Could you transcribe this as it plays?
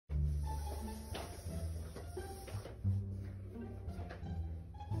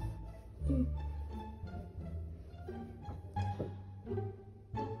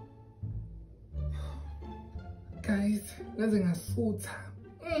Guys, ngaze ngasutha.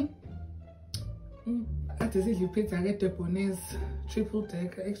 Ade sidla pizza ke Debonairs, triple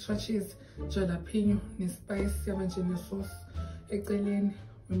decker, extra cheese, jalapeno, nespice yamanje nesauce eceleni.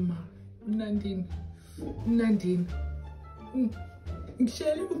 Mnandini.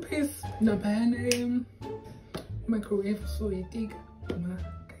 Ngishele uphisi nabayana microwave so itika.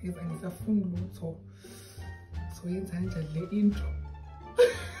 Guys, angisafuni lutho. So yenza kanjani le intro?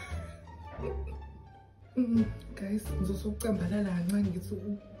 Guys, ngizosucambalala kancane ngithi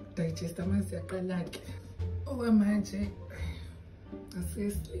digest amanzi yaqala ke. Okwamanje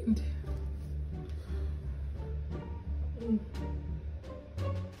asisilinde.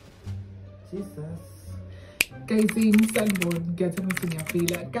 Jesus. Guyzin Sanbona, ngiyathemba ukuthi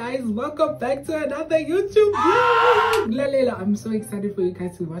niyaphila. Guys, welcome back to another YouTube vlog. Lalela, I'm so excited for you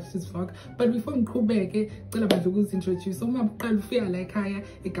guys to watch this vlog. But before ngiqhubeke, cela bandla ukuzintroduce. Uma uqala ufika la ekhaya,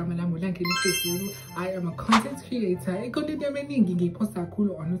 igama lami uLangeni Phezulu. I am a content creator. I-content eminingi ngiyiposta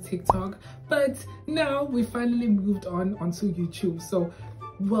kakhulu on TikTok. But now we finally moved on onto YouTube. So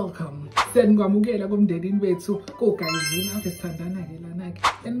welcome. Sengamukela kumndenini wethu koGuyzin ave sithandana ke lana ke.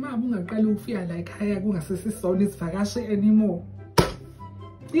 And mama ungaqala ukufika la ekhaya kungasesisona isivakashi anymore.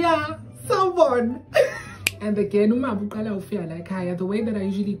 Yeah, someone. And again, uma uqala ufika la ekhaya, the way that I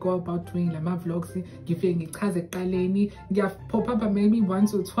usually go about doing lama vlogs, ngifike ngichaze eqaleni, ngiyapop up maybe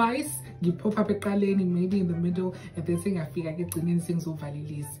once or twice, ngipop up eqaleni maybe in the middle, and then sengafika ke egcineni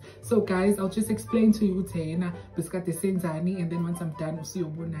sengizovalelisa. So guys, I'll just explain to you ukuthi yena besikade senzani, and then once I'm done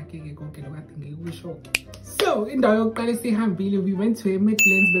usiyobona ke konke lokade ngikusho. So indawo yokuqala sihambile, we went to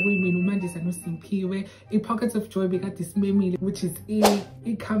Midlands bekuyimina uMandisa noSimphiwe. I-Pockets of Joy bekade simemile, which is a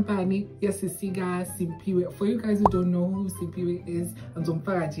company yasisika Simphiwe. For you guys who don't know who Simphiwe is,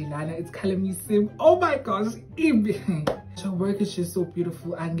 it's Kalamisim. Oh my gosh, her work is just so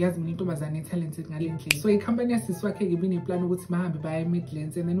beautiful and gives me talented. So a company asiswakhe giving a plan ukuthi mahambe baya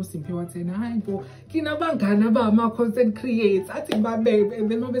Midlands, and then uSimphiwe wathi na hayi bo kinabangana ba ama content creators athi ba babe, and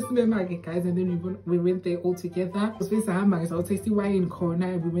then mabesimemake guys, and then we went there all together. Sihamba so tasty wine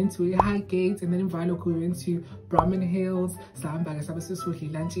corner, we went to a Highgate, and then in Valo we went to Brahman Hills. Sihamba ke sabe sisudla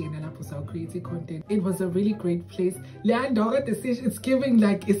lunch and lapho saw creative content. It was a really great place. Leandora decision, it's giving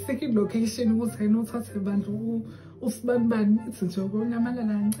like a second location was uthathe bantu usibani it's nje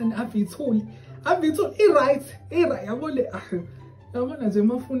ngonamalala and avithuli right yabona yabona nje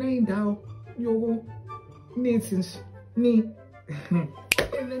mafuna indawo yoko nithi nje ni.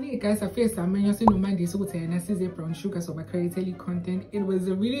 And then guys, I feel something no mind this ukuthi brown sugar so creating content. It was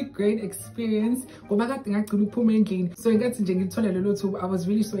a really great experience. So I was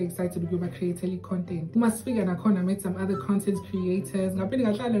really so excited to be creating content. I met some other content creators.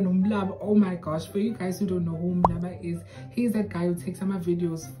 Oh my gosh, for you guys who don't know who Mlaba is, he's that guy who takes some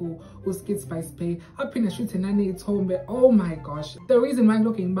videos for Skits by Spay. I've been shooting at home, but oh my gosh, the reason why I'm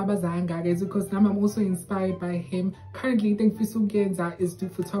looking Baba Zanga is because now I'm also inspired by him. Currently, I think Fisugenza is do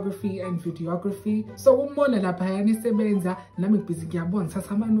photography and videography. So umona lapha yanisebenza nami busy ngiyabona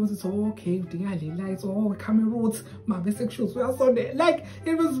thatha ama notes, so okay udinga le lights, oh camera routes mabe sections uyasonde, like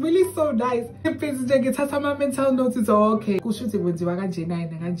it was really so nice. Busy nje ngithatha ama mental notes, so okay kushuthi kwenziwa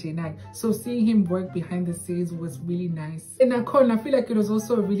kanjena. So seeing him work behind the scenes was really nice. And I feel like it was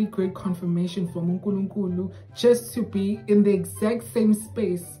also a really great confirmation from uNkulunkulu just to be in the exact same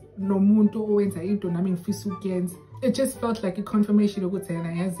space nomuntu owenza into nami ngifisa ukuyenza. It just felt like a confirmation of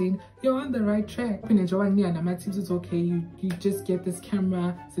you're on the right track. It's okay, you just get this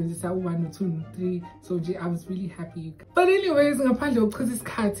camera since it's 1, 2, 3. So I was really happy. But anyways, I really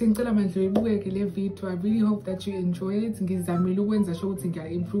hope that you enjoy it. I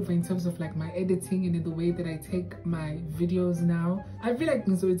improve in terms of like my editing and in the way that I take my videos now. I feel like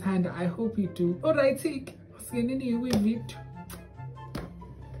it's hand. I hope you do. Alright, take.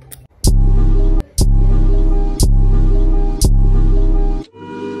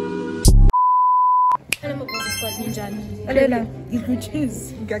 Alela, which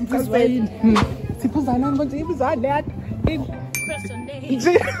is Guyzin. Sipuzana ngoba ibizana that in person day.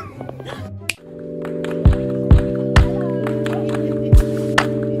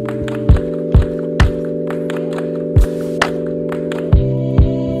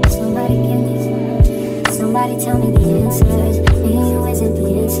 Somebody tell me the answers. Me, you isn't the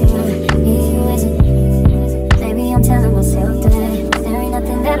answer. Me, you isn't. Maybe I'm telling myself that there ain't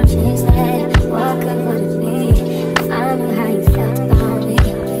nothing that'll change that. What good would it be? I knew how you felt about me.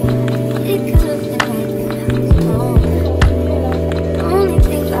 It could have been right there. Only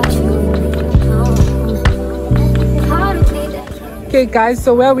think about you. Hard to be that. Okay guys,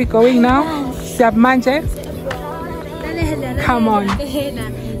 so where are we going now? Siabmanje? Come on.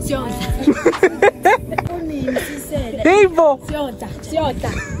 Devo. Siyoda.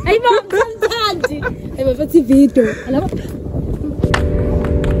 Hayibo mthandi. Hayibo futhi video. Alabo.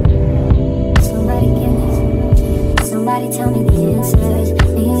 Somebody tell me the answers.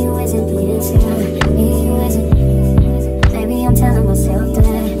 Maybe you isn't the answer. Maybe you isn't. Maybe I'm telling myself that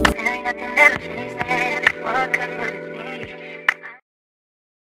there ain't nothing that'll change that. What good would it be?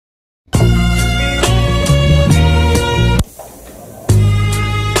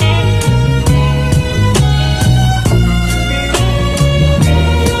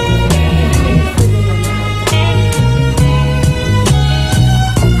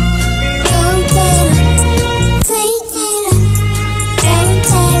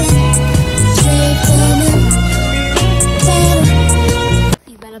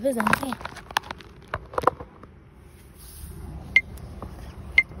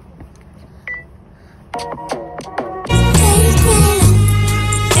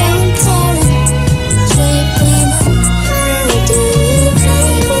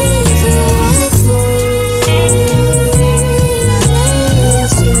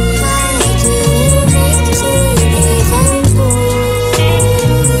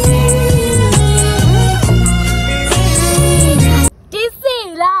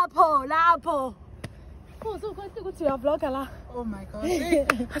 Oh my God.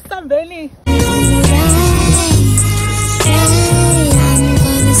 Asambeni.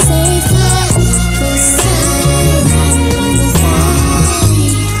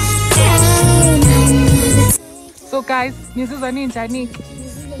 So guys, nizizwa ninjani?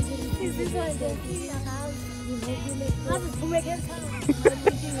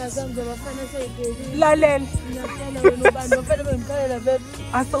 Lalela.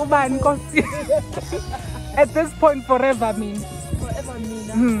 Asubani Nkosi. At this point, forever means. Forever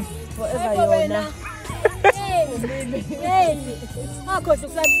mina. Forever yona. Hey. Akho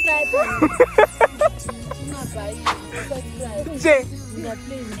subscribe. Subscribe. Nje. Mina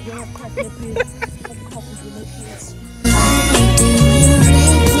please ngiyaphatha please.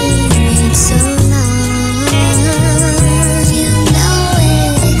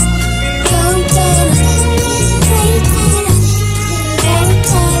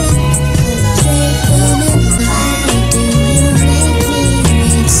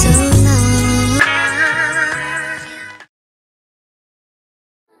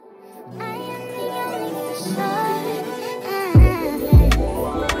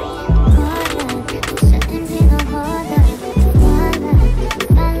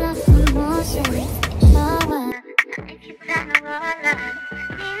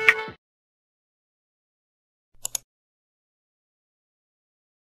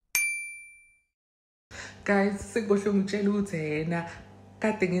 Guys, sengikhohle ngitshela ukuthi yena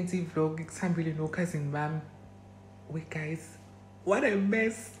kade ngenza ivlog ikusambile no cousin bami. We guys, what a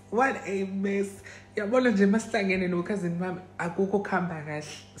mess. Yabona nje masihlangene no cousin bami akukho kuhamba kahle.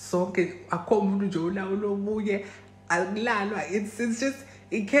 Sonke akho umuntu nje olawula omunye akulalwa. It's just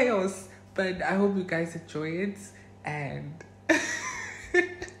a chaos, but I hope you guys enjoy it and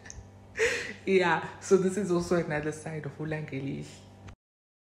yeah, so this is also another side of Ulangelish.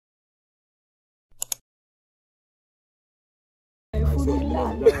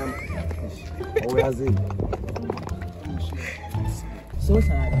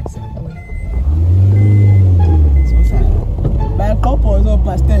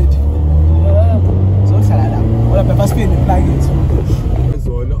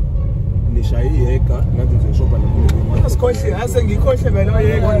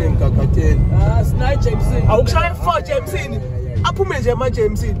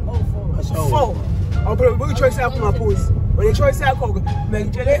 When you choice yakho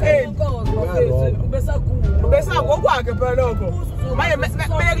ngitshele ubesa ngokwakhe phela lokho manje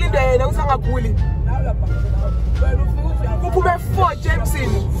mekulinda yena usangaguli kuphume 4 Jameson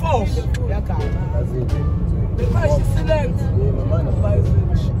 4 yakhala select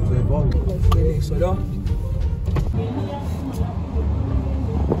so lo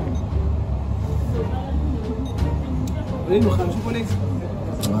Leni ukhaya chocolate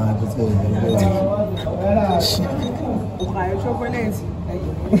ukhaya chocolate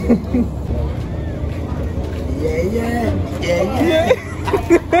yeah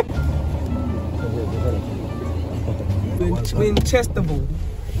Winchestable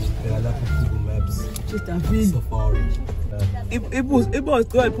just a feel safari it was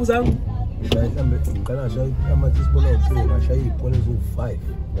good pusa ngicela nje amathisibona ukuthi shaya ipone zo5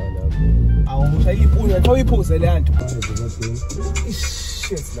 awushaya ipone uthawa iphuze le nto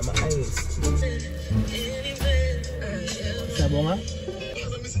shit lama eyes sabonga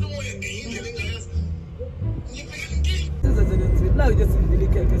la just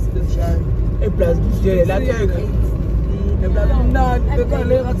delicate que se deixar e plus nje la cake Ay,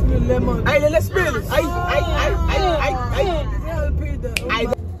 let's spill. Ay. Ay,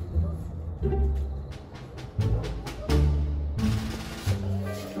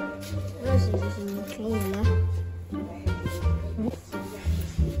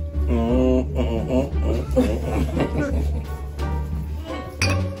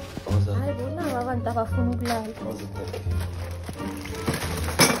 bona abantu abafuna ukulala.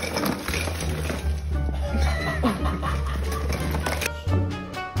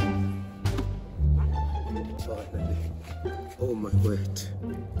 Oh my word.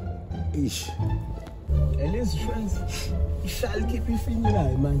 Ish. At least friends, you shall keep your finger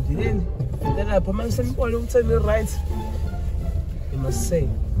right, man. Then I promise some people don't tell me right. You must say,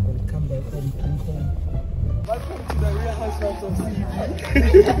 when you come back home, come home. Welcome to the Real Housewives of CG.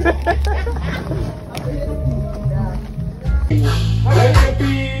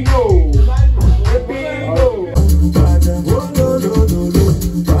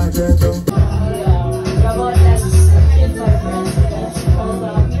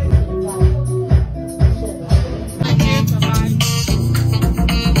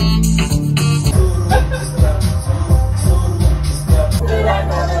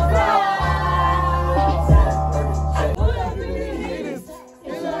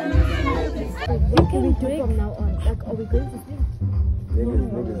 What can we do from now on? Like, are we going to sleep? Niggas.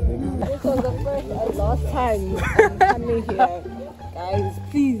 This was the first and last time I'm coming here. Guys,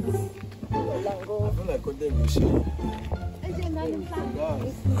 please. I feel like condemning shit.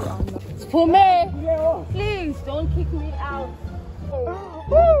 For me, please don't kick me out.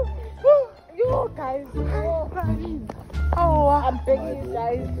 You guys, I'm begging you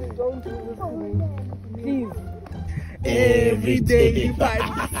guys, don't do this to me. Please. Every day you party.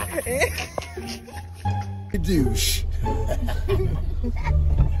 Douche.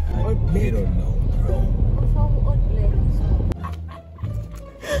 They don't know, bro.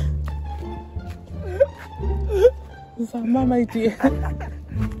 Sama, my dear.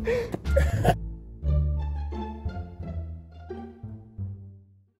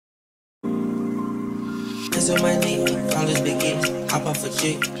 That's on my knee, college begin, hop off a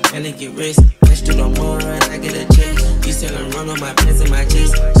chick, barely get rich. Let's do the more run, I get a check. You selling run on my pants and my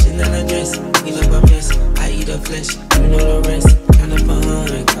chest. She's not a dress, eat up a mess. I eat up flesh, you know the rest. Kind of a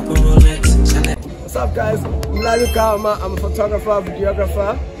couple Rolex. What's up, guys? I'm a photographer,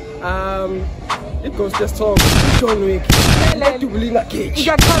 videographer. It goes just talk. John Wick. Like to believe a cage. You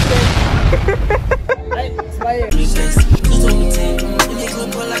got content.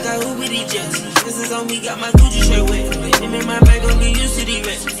 This is on me, got my Gucci shirt wet. Name in my bag, don't get used to the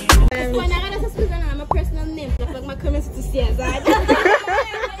rest. When I got a I'm a personal name. Like my comments to see as I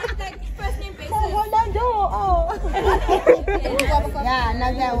first name basis. Yeah,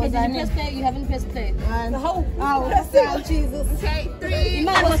 now that was did you press play? You haven't pressed play. Oh, Jesus. Okay, 3. You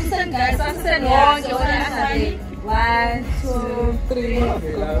might want to send guys. I said 1, 2, 3.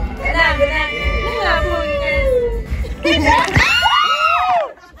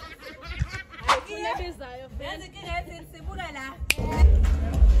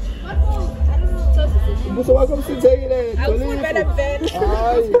 Você vai como se dizer, né? I would better bet.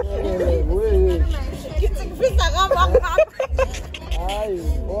 Ai,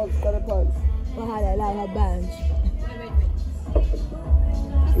 oh, cara pants.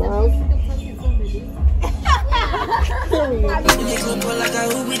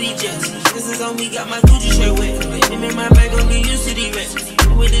 This is on me, got my Gucci shirt wet. Name in my bag, don't get used to the rest.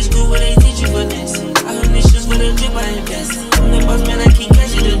 With this school where they teach you for this. I own this shoes with a drip, I invest. I'm the boss man, I keep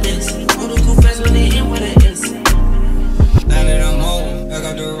catching the dance. All the cool fast when they in with it is. Now that I'm home, back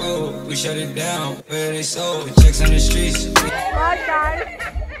up the road, we shut it down. Where they sold, checks on the streets. Bye, guys.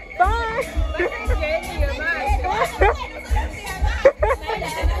 Bye.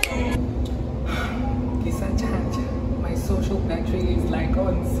 My social battery is like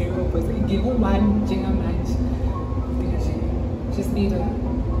on 0%. Give one gigabyte. Just need a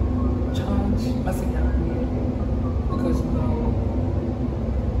charge. Mustn't help me because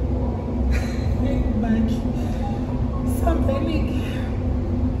something.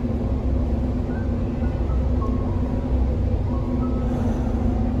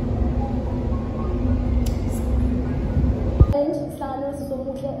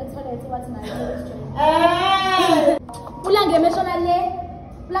 Ulange meshona le.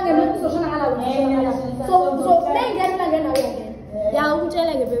 Ulange meshona ngala. So nengena ulange nawe ke. Ya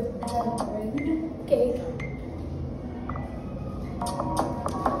umtshela ke babe. Okay.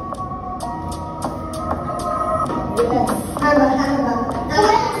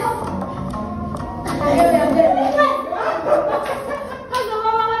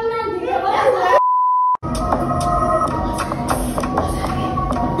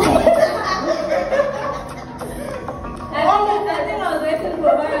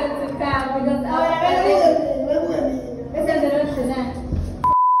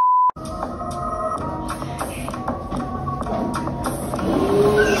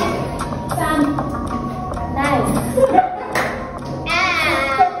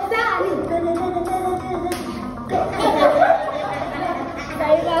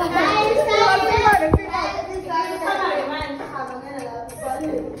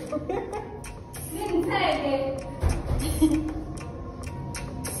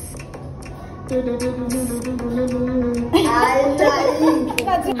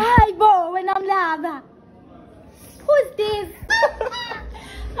 Hi, Bo, when I'm lava. Who's this?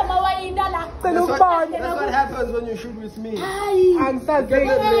 That's what happens when you shoot with me. Hi. I'm so Get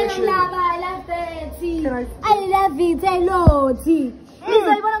that reaction. I love it. I love it a lot.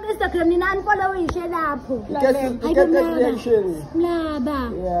 Ngizoyibona ku Instagram nina unfollow ishe lapho. Get that reaction. Mlaba.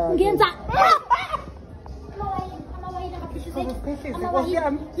 Yeah. Ngenza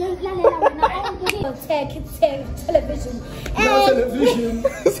television. No television.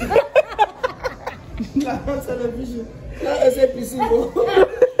 No television. No SAPC.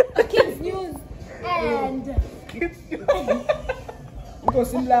 Kids news and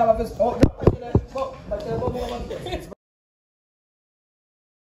Because in love is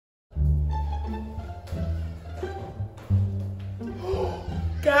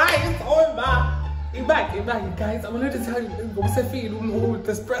Guys, oh my. Back, guys. I wanted to tell you, I'm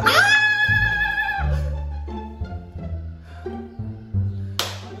this breath.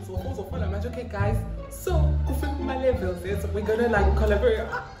 Okay, guys. So, my levels is we're gonna like collaborate.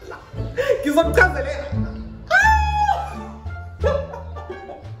 Give some cousin.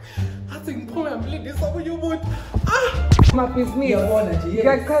 I think probably this over you would. My business.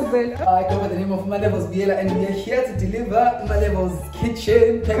 Yes. Cousin. I go by the name of My Levels Biela, and we are here to deliver My Levels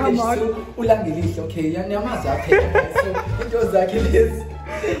kitchen package to Ulangilish. Okay, so it was like it is.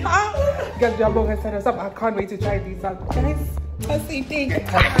 I can't wait to try these out. Guys, let's see things.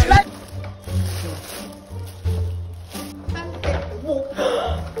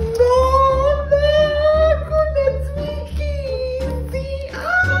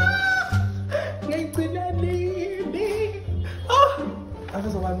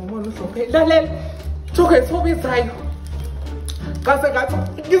 Okay, so we say,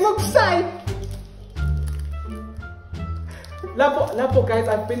 Lapo, guys,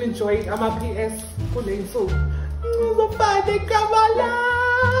 I've been enjoying. I'm a PS. So,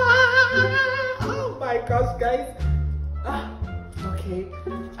 oh my gosh, guys. Okay.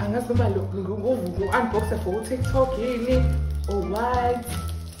 I'm going to unbox it for TikTok. Or what?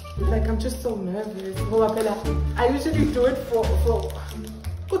 Like, I'm just so nervous. I usually do it for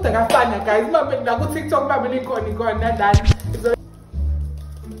guys. TikTok,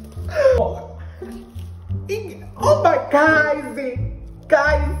 oh my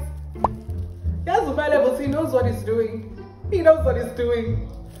guys. That's my level. He knows what he's doing.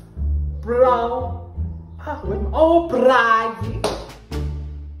 Bro. Oh, bragi.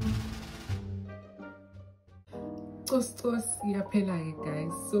 Niyaphila,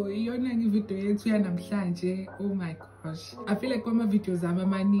 guys. So iyona ngivideo yethu yanamhlanje. Oh my gosh, I feel like kwama videos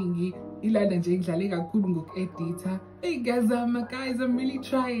amaningi ilanda nje ngidlale kakhulu ngoku-editha. Hey guys, I'm really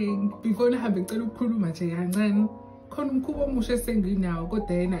trying. Before nihambe ngicela ukukhuluma nje kancane, khona umkhuba omusha esenginawo,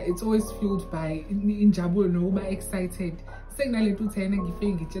 kodwa yena it's always fueled by injabulo nokuba excited. Senginalento ukuthi yena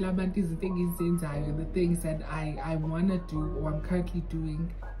ngifike ngitshela abantu izinto engizenzayo, the things that I wanna do or I'm currently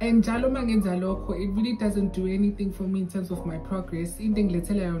doing. And njalo mangenza lokho, it really doesn't do anything for me in terms of my progress. Into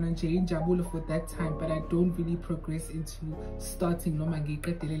engilethela yona nje injabulo for that time, but I don't really progress into starting noma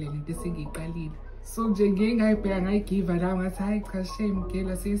ngiqedelele lento esengiyiqalile. So nje ngeke ngayibheka ngayigiva la ngathi hayi cha shame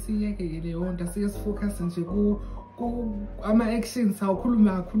girl, sesiyekele yonto, sesifocus nje ama-actions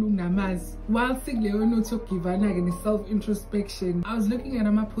awukhuluma kakhulu kunamazwi. While sikuleyo note yokugivana-ke ne-self-introspection, I was looking at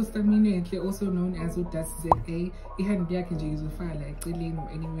ama-post eminenhle, also known as uDasZA. Ihandle yakhe nje ngizofaka la eceleni or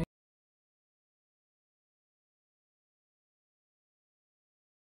anywhere.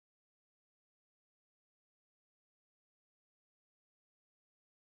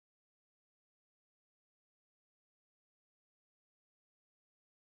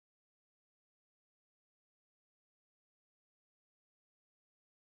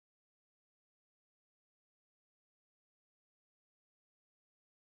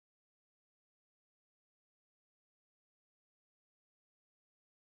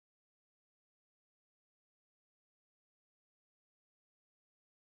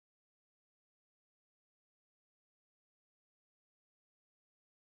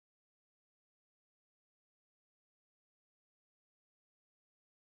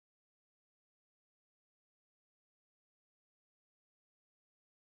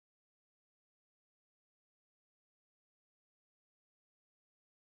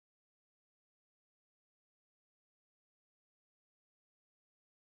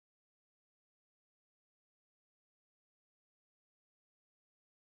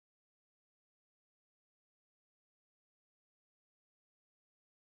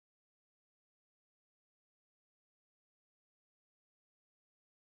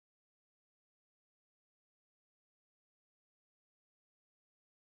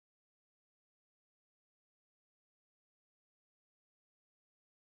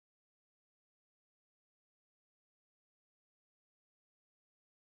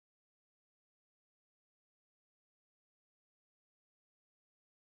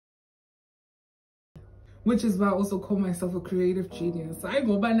 which is why I also call myself a creative genius. I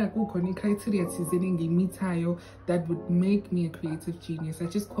go by criteria that would make me a creative genius. I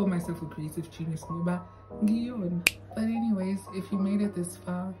just call myself a creative genius. But anyways, if you made it this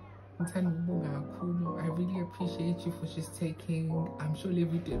far, I really appreciate you for just taking, I'm sure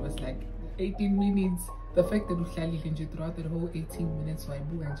every day was like 18 minutes. The fact that you throughout the whole 18 minutes, so I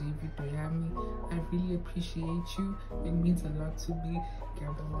really appreciate you. It means a lot to me.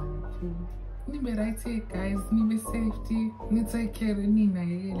 Guys, safety. Take care.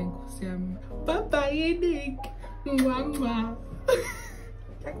 Bye bye, Nick.